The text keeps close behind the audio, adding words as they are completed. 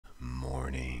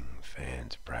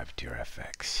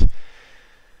PrivateerFX.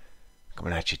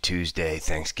 Coming at you Tuesday,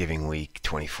 Thanksgiving week,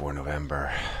 24 November.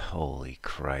 Holy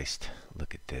Christ,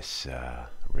 look at this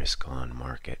risk-on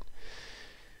market.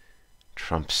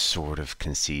 Trump sort of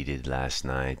conceded last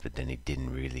night, but then he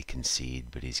didn't really concede,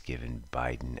 but he's given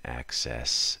Biden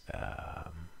access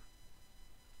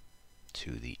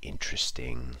to the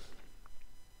interesting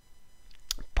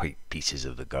pieces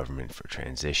of the government for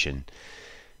transition.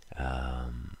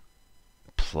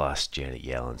 Plus, Janet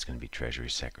Yellen's going to be Treasury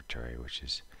Secretary, which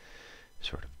is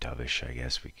sort of dovish, I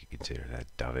guess we could consider that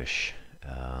dovish.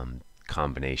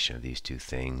 Combination of these two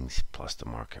things, plus the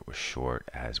market was short,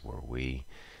 as were we.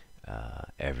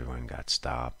 Everyone got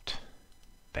stopped.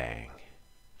 Bang.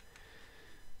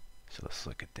 So let's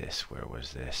look at this. Where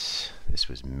was this? This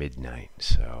was midnight,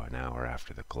 so an hour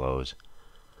after the close.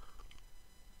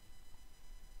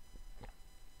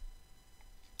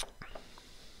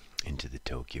 Into the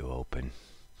Tokyo Open.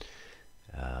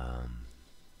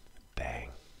 Bang.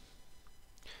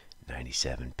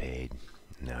 97 paid.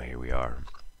 Now here we are.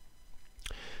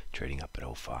 Trading up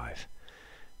at 05.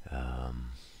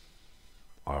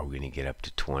 Are we going to get up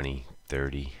to 20,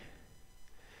 30,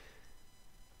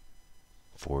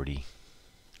 40?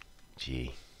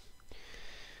 Gee.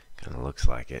 Kind of looks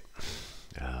like it.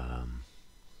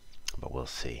 But we'll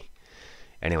see.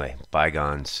 Anyway,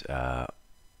 bygones.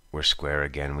 We're square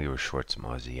again. We were short some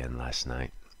Aussie yen last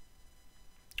night.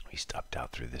 We stopped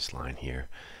out through this line here.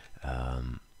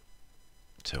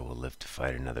 So we'll live to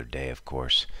fight another day, of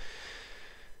course.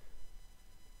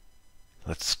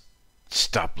 Let's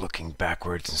stop looking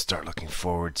backwards and start looking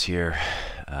forwards here.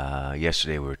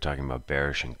 Yesterday we were talking about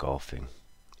bearish engulfing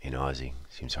in Aussie.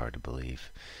 Seems hard to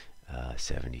believe.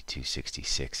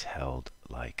 72.66 held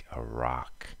like a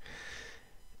rock.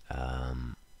 I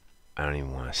don't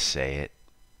even want to say it.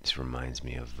 This reminds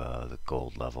me of the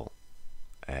gold level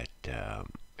at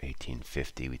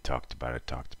 1850. We talked about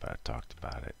it.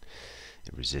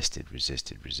 It resisted.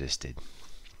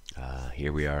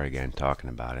 Here we are again talking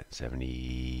about it.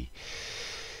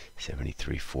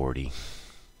 73.40.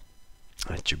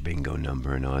 That's your bingo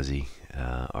number in Aussie.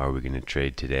 Are we going to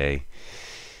trade today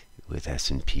with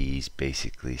S&Ps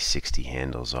basically 60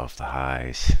 handles off the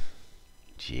highs?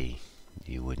 Gee,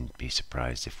 you wouldn't be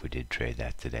surprised if we did trade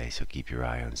that today, so keep your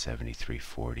eye on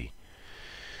 73.40.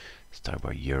 Let's talk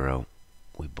about Euro.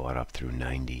 We bought up through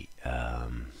 90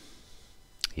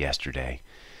 yesterday.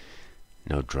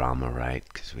 No drama, right?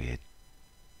 Because we had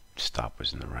stop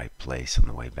was in the right place on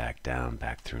the way back down,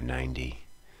 back through 90.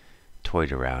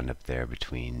 Toyed around up there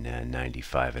between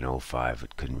 95 and 05,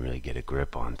 but couldn't really get a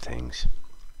grip on things.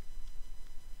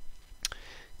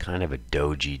 Kind of a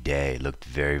doji day. Looked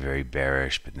very, very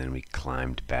bearish, but then we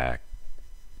climbed back.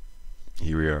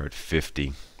 Here we are at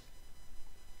 50.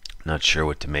 Not sure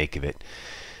what to make of it.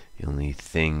 The only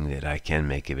thing that I can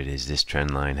make of it is this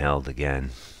trend line held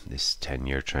again. This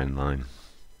 10-year trend line.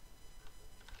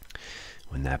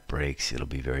 When that breaks, it'll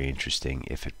be very interesting.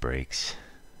 If it breaks,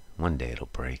 one day it'll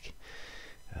break.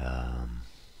 Now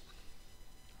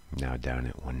down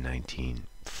at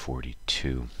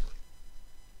 119.42.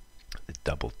 The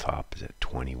double top is at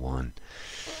 21.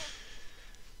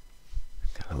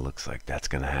 Kind of looks like that's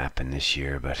going to happen this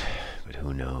year, but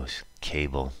who knows?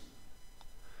 Cable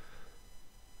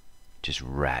just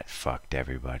rat fucked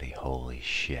everybody. Holy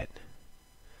shit.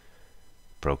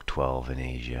 Broke 12 in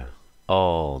Asia.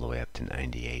 All the way up to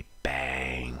 98.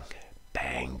 Bang.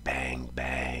 Bang, bang,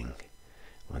 bang.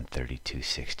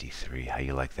 132.63. How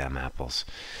you like them apples?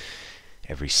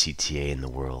 Every CTA in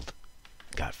the world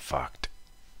got fucked.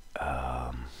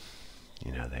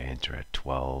 You know, they enter at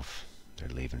 12. They're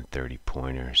leaving 30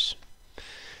 pointers.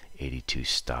 82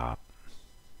 stop.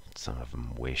 Some of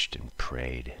them wished and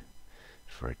prayed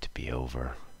for it to be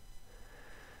over.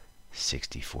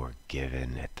 64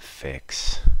 given at the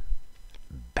fix.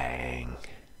 Bang.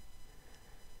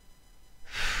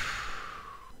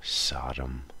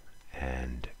 Sodom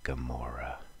and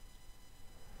Gomorrah.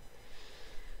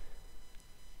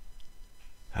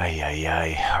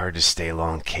 Ay. Hard to stay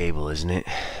long cable, isn't it?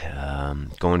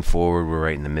 Going forward, we're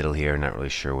right in the middle here. Not really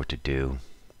sure what to do.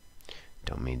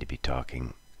 Don't mean to be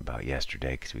talking about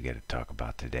yesterday because we got to talk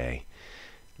about today.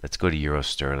 Let's go to Euro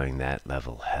Sterling. That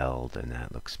level held, and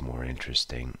that looks more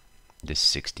interesting. This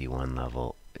 61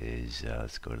 level is,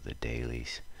 let's go to the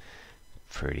dailies.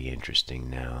 Pretty interesting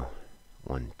now.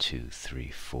 1, 2, 3,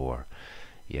 4.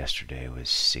 Yesterday was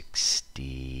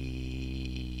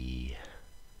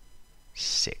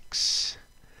 66.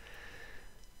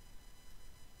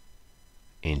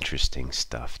 Interesting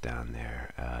stuff down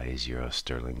there. Is Euro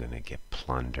Sterling going to get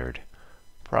plundered?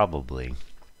 Probably.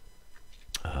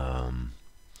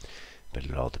 but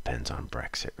it all depends on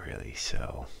Brexit, really.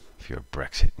 So if you're a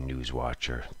Brexit news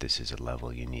watcher, this is a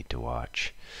level you need to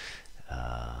watch.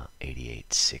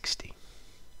 88.60.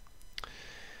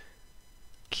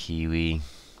 Kiwi,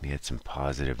 we had some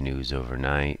positive news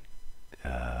overnight.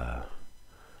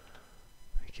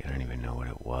 I don't even know what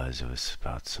it was. It was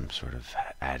about some sort of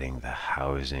adding the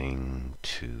housing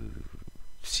to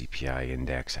CPI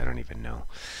index. I don't even know.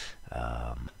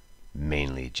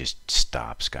 Mainly just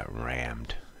stops got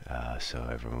rammed. So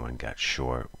everyone got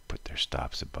short, put their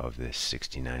stops above this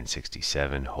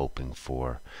 69.67, hoping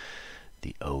for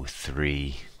the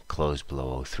 03, close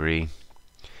below 03.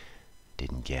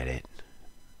 Didn't get it.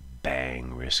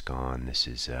 Bang, risk on. This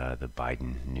is the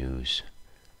Biden news.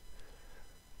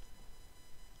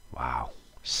 Wow,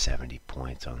 70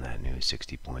 points on that news,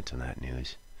 60 points on that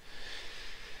news.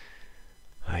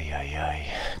 Ay, ay,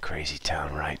 ay, crazy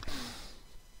town, right?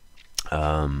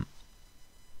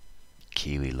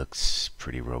 Kiwi looks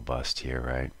pretty robust here,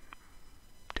 right?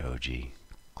 Doji,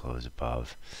 close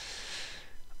above.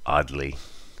 Oddly,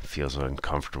 feels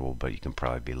uncomfortable, but you can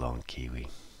probably be long Kiwi.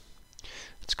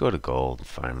 Let's go to gold.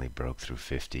 Finally broke through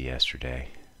 50 yesterday.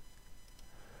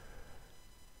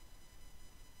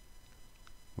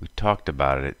 We talked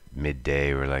about it at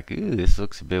midday. We're like, ooh, this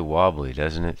looks a bit wobbly,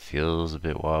 doesn't it? Feels a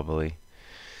bit wobbly.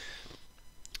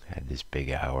 Had this big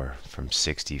hour from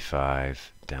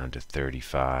 65 down to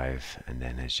 35, and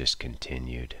then has just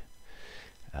continued.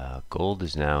 Gold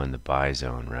is now in the buy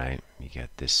zone, right? You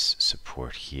got this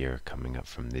support here coming up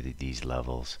from these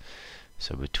levels.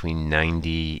 So between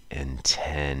 90 and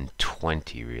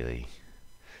 1020 really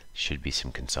should be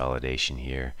some consolidation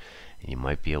here, and you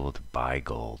might be able to buy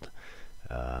gold.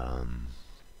 A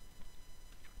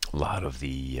lot of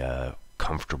the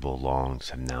comfortable longs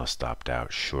have now stopped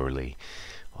out, surely.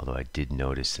 Although I did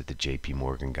notice that the JP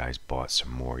Morgan guys bought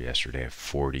some more yesterday at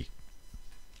 40.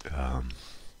 I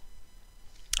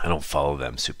don't follow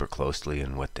them super closely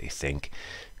in what they think,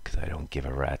 because I don't give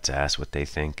a rat's ass what they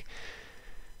think.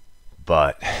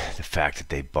 But the fact that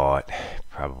they bought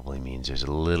probably means there's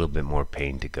a little bit more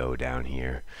pain to go down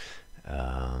here.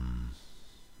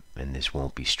 And this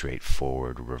won't be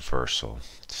straightforward reversal.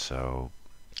 So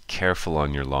careful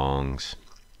on your longs.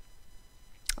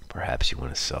 Perhaps you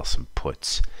want to sell some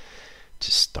puts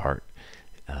to start.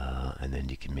 And then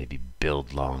you can maybe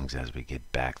build longs as we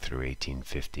get back through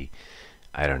 1850.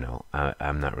 I don't know.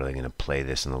 I'm not really going to play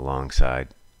this on the long side.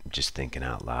 I'm just thinking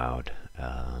out loud.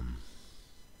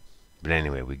 But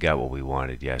anyway, we got what we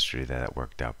wanted yesterday. That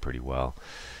worked out pretty well.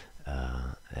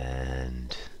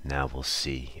 And now we'll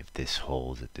see if this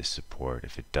holds at this support.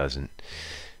 If it doesn't,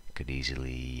 it could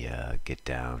easily get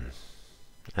down.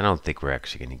 I don't think we're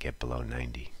actually going to get below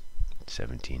 90,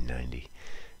 1790.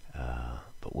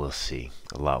 But we'll see.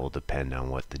 A lot will depend on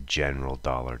what the general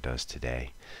dollar does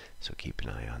today. So keep an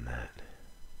eye on that.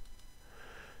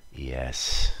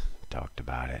 ES, talked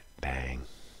about it. Bang.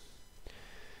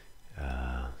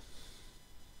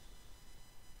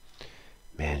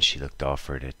 Man, she looked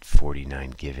offered at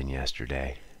 49 given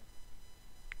yesterday,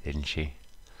 didn't she?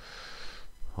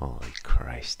 Holy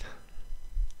Christ.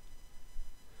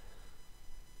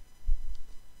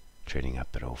 Trading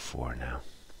up at 04 now.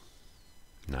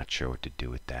 Not sure what to do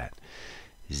with that.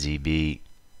 ZB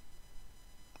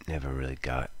never really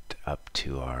got up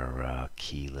to our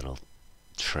key little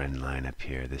trend line up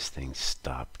here. This thing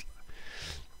stopped.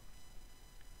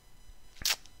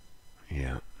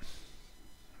 Yeah.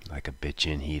 Like a bitch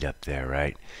in heat up there,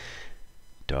 right?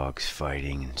 Dogs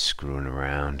fighting and screwing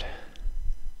around.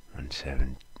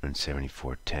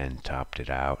 174.10 topped it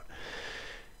out.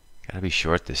 Gotta be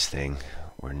short this thing.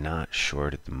 We're not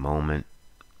short at the moment.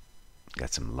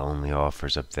 Got some lonely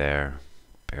offers up there.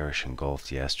 Bearish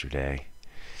engulfed yesterday.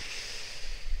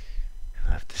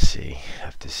 I'll have to see.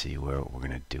 What we're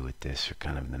gonna do with this. We're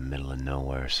kind of in the middle of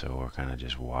nowhere, so we're kind of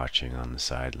just watching on the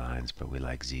sidelines. But we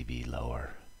like ZB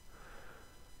lower.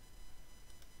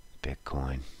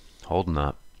 Bitcoin holding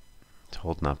up. It's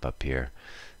holding up here.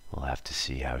 We'll have to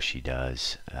see how she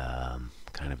does.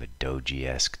 Kind of a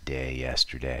doji-esque day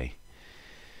yesterday.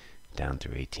 Down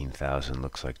through 18,000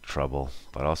 looks like trouble,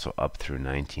 but also up through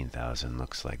 19,000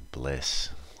 looks like bliss.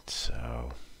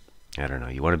 So I don't know.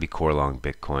 You want to be core long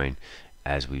Bitcoin,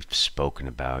 as we've spoken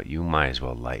about. You might as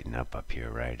well lighten up here,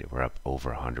 right? We're up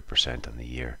over 100% on the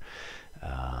year.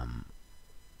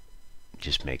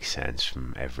 Just makes sense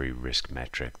from every risk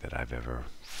metric that I've ever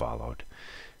followed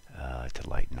to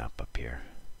lighten up here.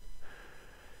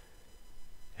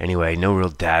 Anyway, no real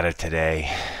data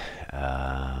today.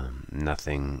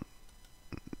 Nothing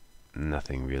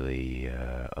really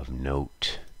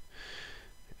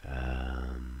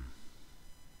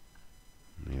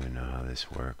I don't even know how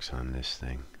this works on this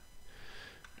thing.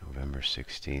 November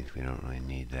 16th, we don't really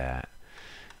need that.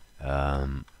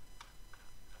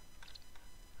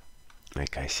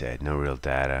 Like I said, no real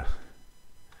data.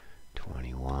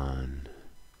 21.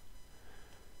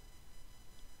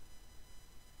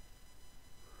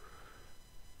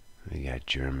 We got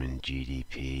German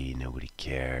GDP, nobody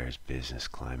cares. Business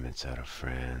climates out of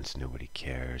France, nobody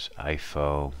cares.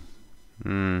 IFO,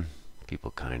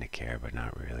 people kind of care, but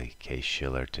not really. Case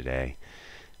Shiller today.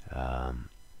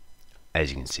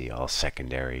 As you can see, all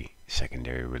secondary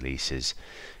releases.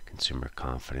 Consumer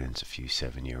confidence, a few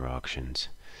 7-year auctions.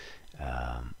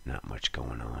 Not much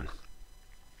going on.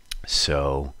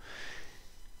 So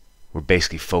we're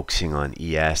basically focusing on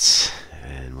ES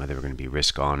and whether we're going to be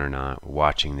risk on or not. We're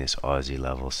watching this Aussie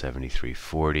level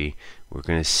 73.40. We're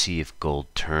going to see if gold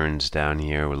turns down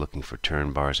here. We're looking for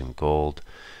turn bars in gold.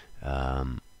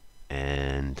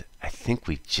 And I think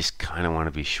we just kind of want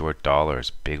to be short dollars.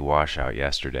 Big washout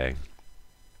yesterday.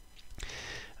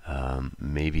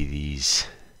 Maybe these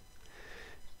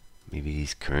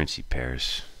currency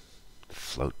pairs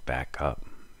float back up.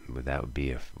 Would that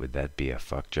be a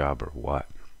fuck job or what?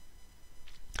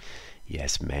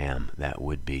 Yes, ma'am, that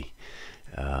would be.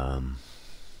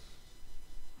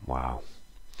 Wow.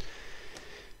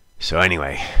 So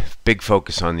anyway, big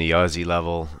focus on the Aussie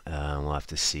level. We'll have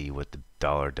to see what the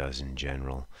dollar does in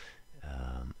general,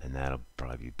 and that'll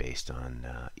probably be based on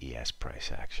ES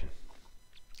price action.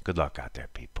 Good luck out there,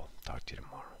 people. Talk to you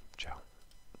tomorrow. Ciao.